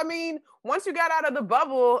 congratulations. I mean, once you got out of the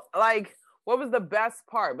bubble, like, what was the best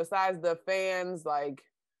part besides the fans, like,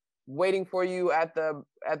 waiting for you at the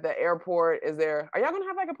airport? Are y'all gonna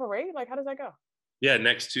have like a parade? Like, how does that go? Yeah,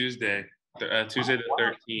 next Tuesday, Tuesday the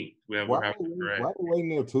 13th. We're having a parade. Why are we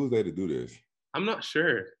waiting until Tuesday to do this? I'm not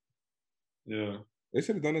sure. Yeah. They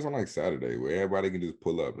should have done this on like Saturday where everybody can just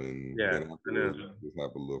pull up and just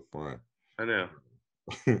have a little fun. I know.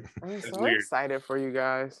 I'm so excited for you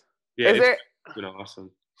guys. Yeah, it's been awesome.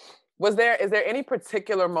 Is there any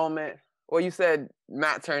particular moment? Well, you said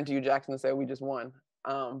Matt turned to you, Jackson, and said we just won.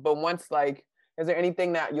 But once, like, is there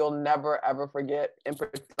anything that you'll never ever forget,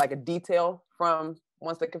 like a detail from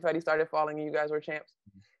once the confetti started falling and you guys were champs?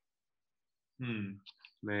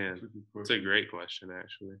 Man, it's a great question,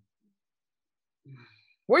 actually.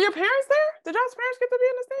 Were your parents there? Did y'all's parents get to be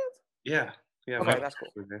in the stands? Yeah. Okay, that's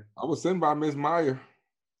cool. I was sent by Miss Meyer.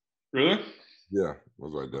 Really? Yeah, I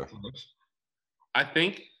was right there. I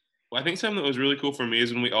think something that was really cool for me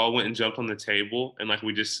is when we all went and jumped on the table and like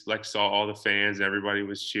we just like saw all the fans and everybody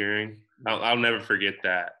was cheering. I'll never forget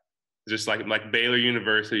that. Just like Baylor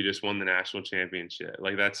University just won the national championship.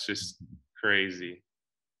 Like that's just crazy.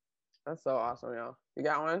 That's so awesome, y'all. You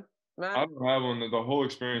got one, Matt? I don't have one. The whole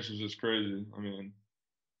experience was just crazy. I mean,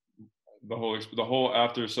 the whole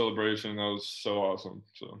after celebration, that was so awesome.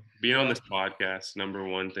 So being on this podcast, number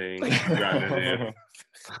one thing.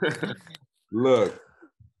 Look,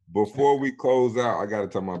 before we close out, I got to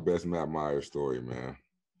tell my best Matt Meyer story, man.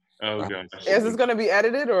 Oh gosh. Is this going to be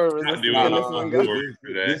edited or is this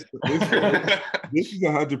this is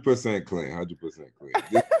 100% clean, 100%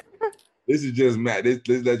 clean. This is just Matt. This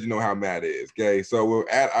lets you know how Matt is. Okay, so we're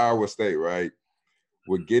at Iowa State, right?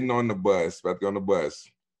 We're getting on the bus, about to go on the bus.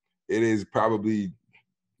 It is probably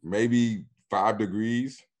maybe 5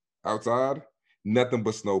 degrees outside. Nothing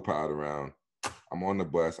but snow piled around. I'm on the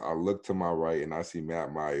bus. I look to my right and I see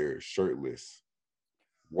Matt Meyer shirtless,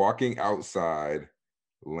 walking outside,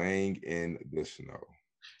 laying in the snow.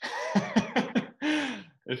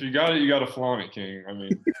 If you got it, you got to flaunt it, King. I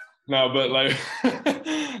mean, no, but like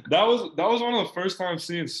that was one of the first times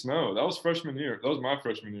seeing snow. That was freshman year. That was my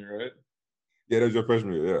freshman year, right? Yeah, that was your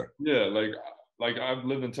freshman year. Yeah. Yeah, like I've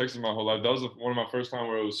lived in Texas my whole life. That was one of my first time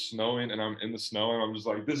where it was snowing and I'm in the snow and I'm just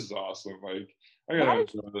like, this is awesome. Like, I gotta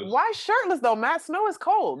enjoy this. Why shirtless though, Matt? Snow is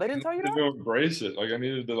cold. They didn't tell you that? To embrace it. Like I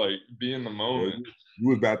needed to like be in the moment. Yeah, you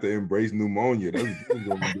was about to embrace pneumonia. That's what you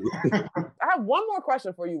was gonna do. I have one more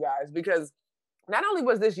question for you guys because not only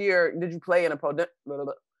was this year did you play in a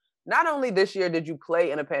not only this year did you play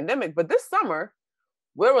in a pandemic, but this summer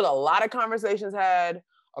there was a lot of conversations had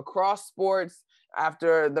across sports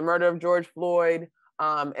after the murder of George Floyd.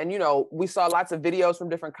 And, we saw lots of videos from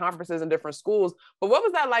different conferences and different schools. But what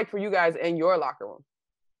was that like for you guys in your locker room?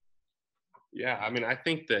 Yeah, I mean, I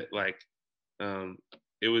think that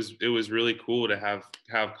it was really cool to have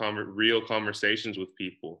real conversations with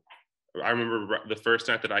people. I remember the first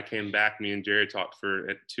night that I came back, me and Jared talked for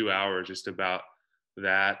 2 hours just about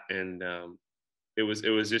that. And it was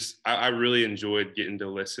just, I really enjoyed getting to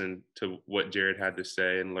listen to what Jared had to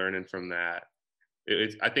say and learning from that.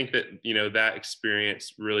 I think that, that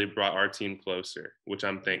experience really brought our team closer, which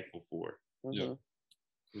I'm thankful for. Mm-hmm.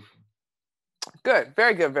 Yeah. Good.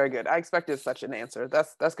 Very good. Very good. I expected such an answer.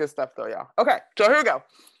 That's good stuff though, y'all. Okay. So here we go.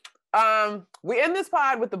 We end this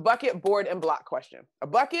pod with the bucket, board, and block question. A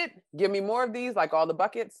bucket, give me more of these, like all the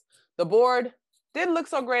buckets. The board didn't look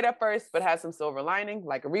so great at first, but has some silver lining,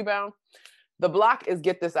 like a rebound. The block is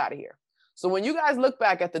get this out of here. So when you guys look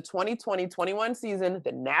back at the 2020-21 season,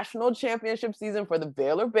 the national championship season for the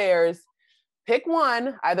Baylor Bears, pick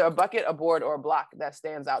one, either a bucket, a board, or a block that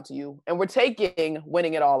stands out to you. And we're taking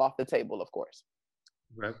winning it all off the table, of course.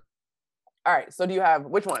 Right. All right. So do you have,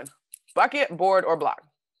 which one? Bucket, board, or block?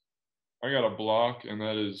 I got a block, and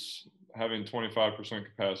that is having 25%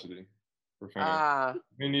 capacity for fans.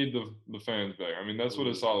 We need the fans back. I mean, that's what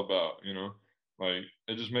it's all about, you know. Like,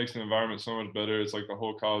 it just makes the environment so much better. It's like the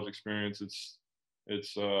whole college experience. It's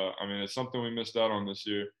I mean, it's something we missed out on this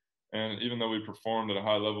year. And even though we performed at a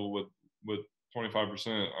high level with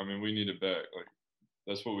 25%, I mean, we need it back. Like,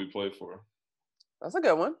 that's what we play for. That's a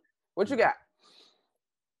good one. What you got?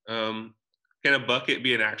 Can a bucket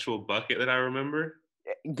be an actual bucket that I remember?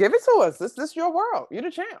 Give it to us. This your world. You're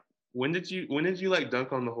the champ. When did you like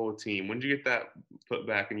dunk on the whole team? When did you get that put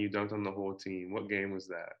back and you dunked on the whole team? What game was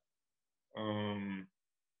that? I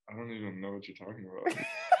don't even know what you're talking about.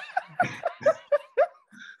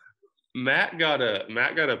 Matt got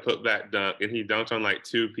a put back dunk and he dunked on like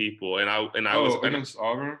 2 people and I was against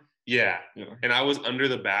Auburn. Yeah. And I was under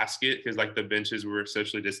the basket because like the benches were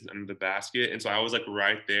socially distant under the basket, and so I was like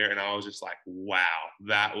right there, and I was just like, wow,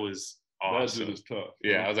 that was awesome. That dude is tough.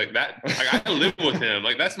 Yeah, I was like that. Like, I live with him.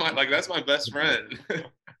 Like that's my best friend.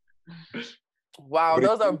 Wow,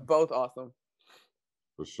 those are both awesome.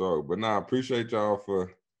 For sure. But I appreciate y'all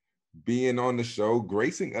for being on the show,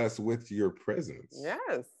 gracing us with your presence.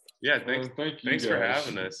 Yes. Yeah, thanks for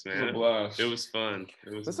having us, man. It was a blast. It was fun.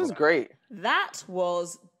 This was great. That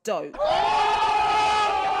was dope.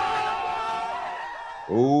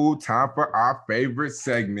 Oh, time for our favorite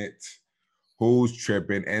segment, Who's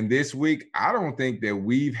Tripping? And this week, I don't think that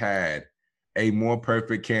we've had a more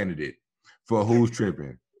perfect candidate for Who's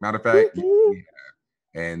Tripping. Matter of fact,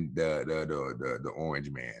 and the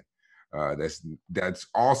orange man. That's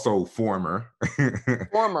also former.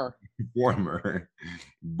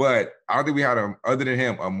 But I don't think we had other than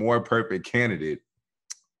him, a more perfect candidate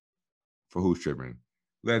for Who's Tripping.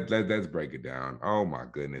 Let's break it down. Oh my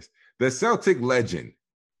goodness. The Celtic legend,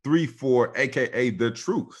 3-4, aka The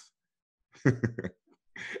Truth.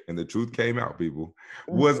 And the truth came out, people.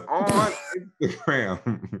 Was on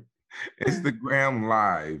Instagram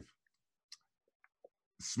Live,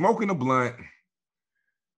 smoking a blunt,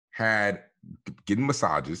 had getting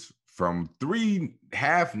massages from 3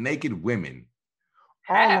 half-naked women.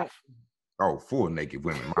 Half? Full naked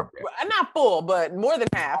women. My bad. Not full, but more than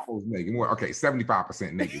half. Naked. More, okay,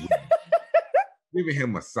 75% naked women. Giving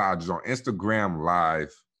him massages on Instagram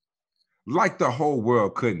Live like the whole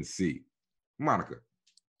world couldn't see. Monica,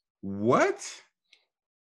 what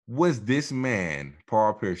was this man,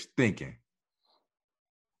 Paul Pierce, thinking?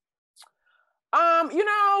 You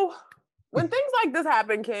know, when things like this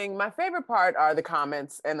happen, King, my favorite part are the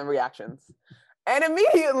comments and the reactions. And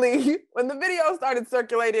immediately, when the video started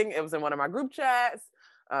circulating, it was in one of my group chats.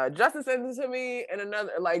 Justin sent it to me, and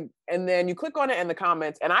and then you click on it in the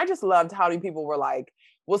comments, and I just loved how many people were like,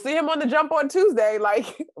 "We'll see him on the jump on Tuesday." Like,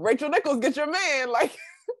 Rachel Nichols, get your man. Like,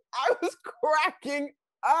 I was cracking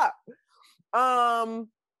up.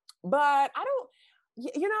 But I don't.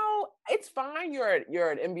 You know, it's fine. You're an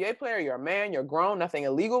NBA player. You're a man. You're grown. Nothing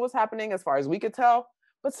illegal was happening as far as we could tell.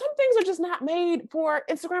 But some things are just not made for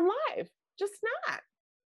Instagram Live. Just not.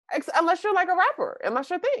 Unless you're like a rapper. Unless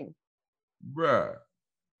you're a thing. Bruh,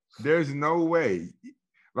 there's no way.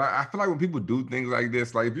 Like, I feel like when people do things like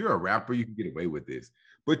this, like if you're a rapper, you can get away with this.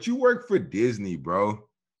 But you work for Disney, bro.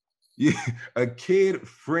 A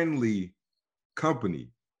kid-friendly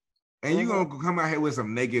company. And you're going to come out here with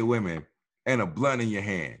some naked women and a blunt in your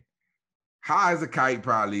hand. High as a kite,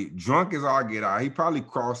 probably. Drunk as all get out. He probably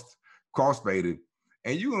crossfaded.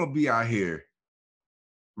 And you're going to be out here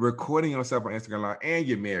recording yourself on Instagram Live, and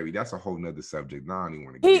you're married. That's a whole nother subject. No, I don't even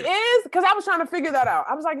want to get He is? Because I was trying to figure that out.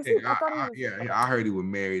 I was like, I heard he was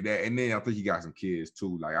married. That, and then I think he got some kids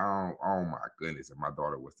too. Like, oh my goodness, if my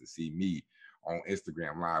daughter was to see me on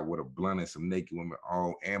Instagram Live with a blunt and some naked women,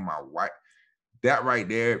 and my wife, that right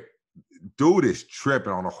there, dude is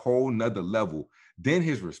tripping on a whole nother level. Then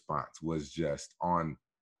his response was just on,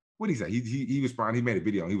 what did he say? He responded, he made a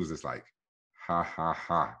video, and he was just like, ha, ha,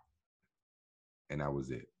 ha. And that was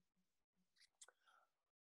it.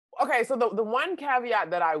 Okay, so the one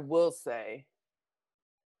caveat that I will say,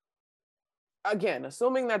 again,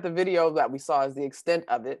 assuming that the video that we saw is the extent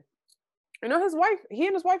of it, you know, he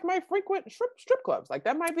and his wife might frequent strip clubs. Like,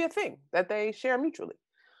 that might be a thing that they share mutually.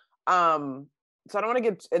 So I don't want to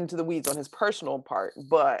get into the weeds on his personal part,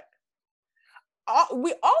 but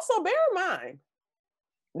we also bear in mind,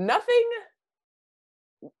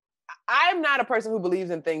 I'm not a person who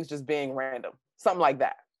believes in things just being random. Something like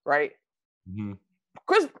that, right? Mm-hmm.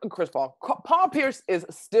 Paul Pierce is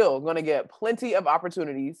still going to get plenty of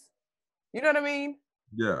opportunities. You know what I mean?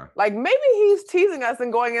 Yeah. Like, maybe he's teasing us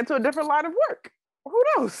and going into a different line of work. Who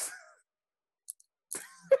knows?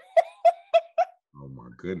 Oh my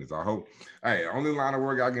goodness. I hope. Hey, only line of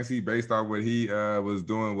work I can see based off what he was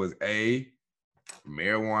doing was A,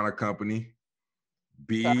 marijuana company,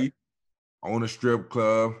 B, own a strip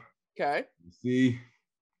club. Okay. C,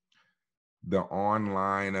 the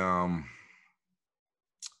online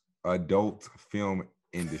adult film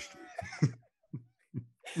industry.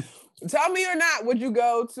 Tell me or not, would you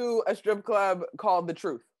go to a strip club called The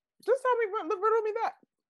Truth? Just tell me, riddle me that.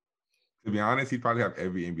 To be honest, he'd probably have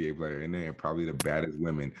every NBA player in there and probably the baddest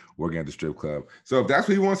women working at the strip club. So if that's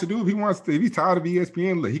what he wants to do, if he's tired of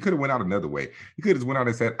ESPN, he could have went out another way. He could have just went out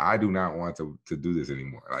and said, I do not want to do this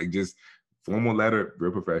anymore. Like, just formal letter,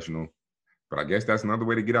 real professional. But I guess that's another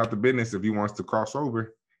way to get out the business if he wants to cross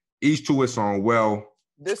over. Each to its own. Well,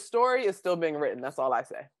 this story is still being written. That's all I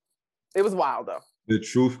say. It was wild, though. The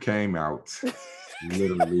truth came out.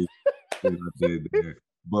 Literally. What I did there.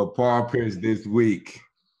 But Paul Pierce this week,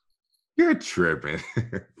 you're tripping.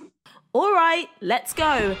 All right, let's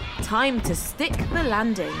go. Time to stick the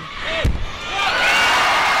landing.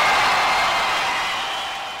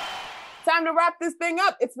 Time to wrap this thing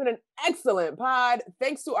up. It's been an excellent pod.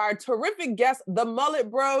 Thanks to our terrific guests, the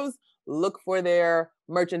Mullet Bros. Look for their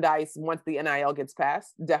merchandise once the NIL gets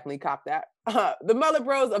passed. Definitely cop that. The Mullet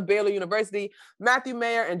Bros of Baylor University, Matthew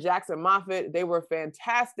Mayer and Jackson Moffatt. They were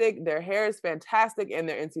fantastic. Their hair is fantastic and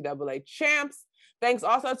they're NCAA champs. Thanks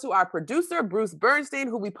also to our producer, Bruce Bernstein,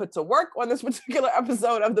 who we put to work on this particular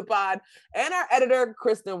episode of the pod, and our editor,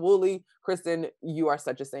 Kristen Woolley. Kristen, you are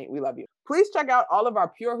such a saint. We love you. Please check out all of our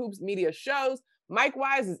Pure Hoops media shows. Mike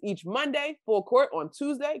Wise is each Monday, Full Court on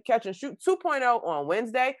Tuesday, Catch and Shoot 2.0 on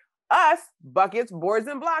Wednesday, us, Buckets, Boards,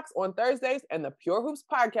 and Blocks on Thursdays, and the Pure Hoops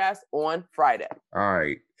podcast on Friday. All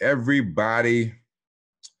right, everybody,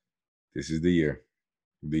 this is the year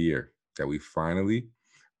that we finally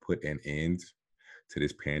put an end to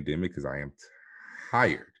this pandemic, because I am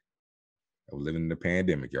tired of living in the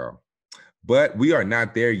pandemic, y'all. But we are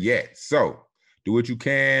not there yet. So do what you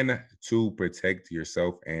can to protect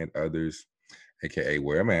yourself and others, aka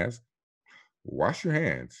wear a mask, wash your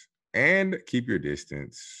hands, and keep your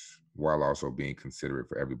distance while also being considerate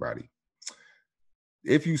for everybody.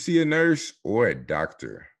 If you see a nurse or a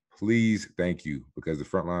doctor, please thank you, because the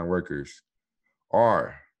frontline workers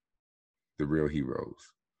are the real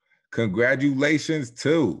heroes. Congratulations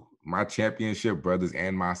to my championship brothers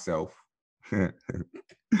and myself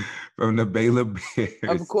from the Baylor Bears.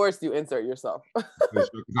 Of course you insert yourself.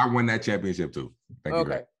 I won that championship too. Thank you.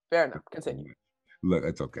 Okay, fair enough. Continue. Look,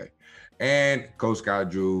 it's okay. And Coach Scott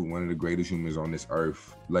Drew, one of the greatest humans on this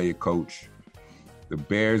earth, layer coach. The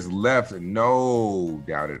Bears left, no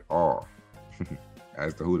doubt at all,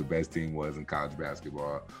 as to who the best team was in college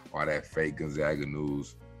basketball, all that fake Gonzaga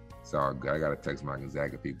news. So I got to text my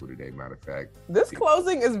Gonzaga people today, matter of fact. This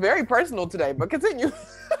closing is very personal today, but continue.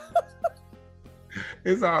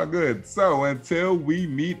 It's all good. So until we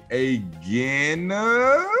meet again,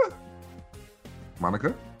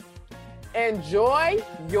 Monica? Enjoy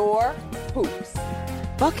your hoops.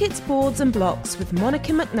 Buckets, Boards and Blocks with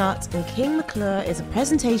Monica McNutt and King McClure is a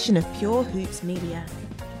presentation of Pure Hoops Media.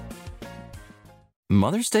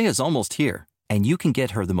 Mother's Day is almost here, and you can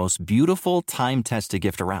get her the most beautiful time-tested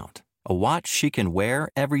gift around. A watch she can wear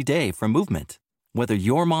every day from Movement. Whether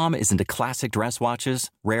your mom is into classic dress watches,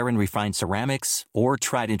 rare and refined ceramics, or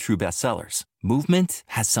tried-and-true bestsellers, Movement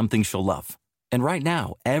has something she'll love. And right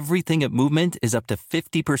now, everything at Movement is up to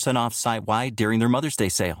 50% off site-wide during their Mother's Day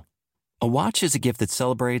sale. A watch is a gift that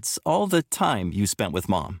celebrates all the time you spent with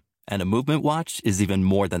mom. And a Movement watch is even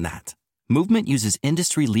more than that. Movement uses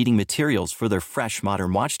industry-leading materials for their fresh,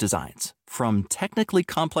 modern watch designs, from technically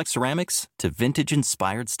complex ceramics to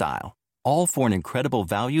vintage-inspired style. All for an incredible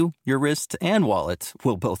value your wrist and wallet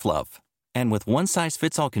will both love. And with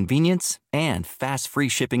one-size-fits-all convenience and fast free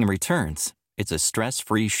shipping and returns, it's a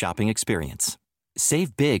stress-free shopping experience.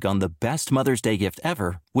 Save big on the best Mother's Day gift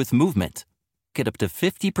ever with Movement. Get up to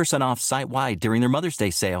 50% off site-wide during their Mother's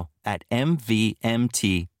Day sale at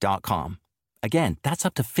mvmt.com. Again, that's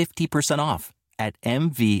up to 50% off at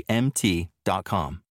mvmt.com.